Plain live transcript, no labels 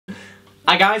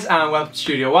Hi guys and welcome to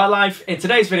Studio Wildlife. In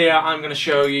today's video I'm going to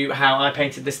show you how I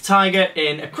painted this tiger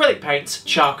in acrylic paints,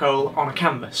 charcoal on a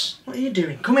canvas. What are you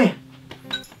doing? Come here.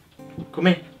 Come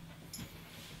here.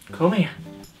 Come here.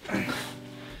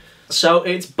 So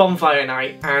it's bonfire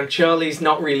night and Charlie's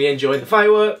not really enjoying the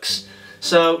fireworks,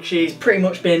 so she's pretty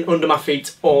much been under my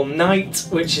feet all night,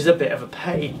 which is a bit of a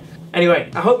pain. Anyway,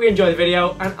 I hope you enjoy the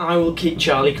video and I will keep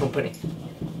Charlie company.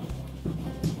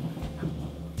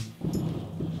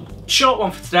 Short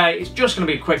one for today, it's just going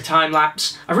to be a quick time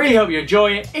lapse. I really hope you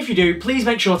enjoy it. If you do, please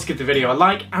make sure to give the video a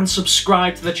like and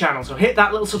subscribe to the channel, so hit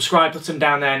that little subscribe button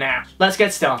down there now. Let's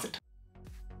get started.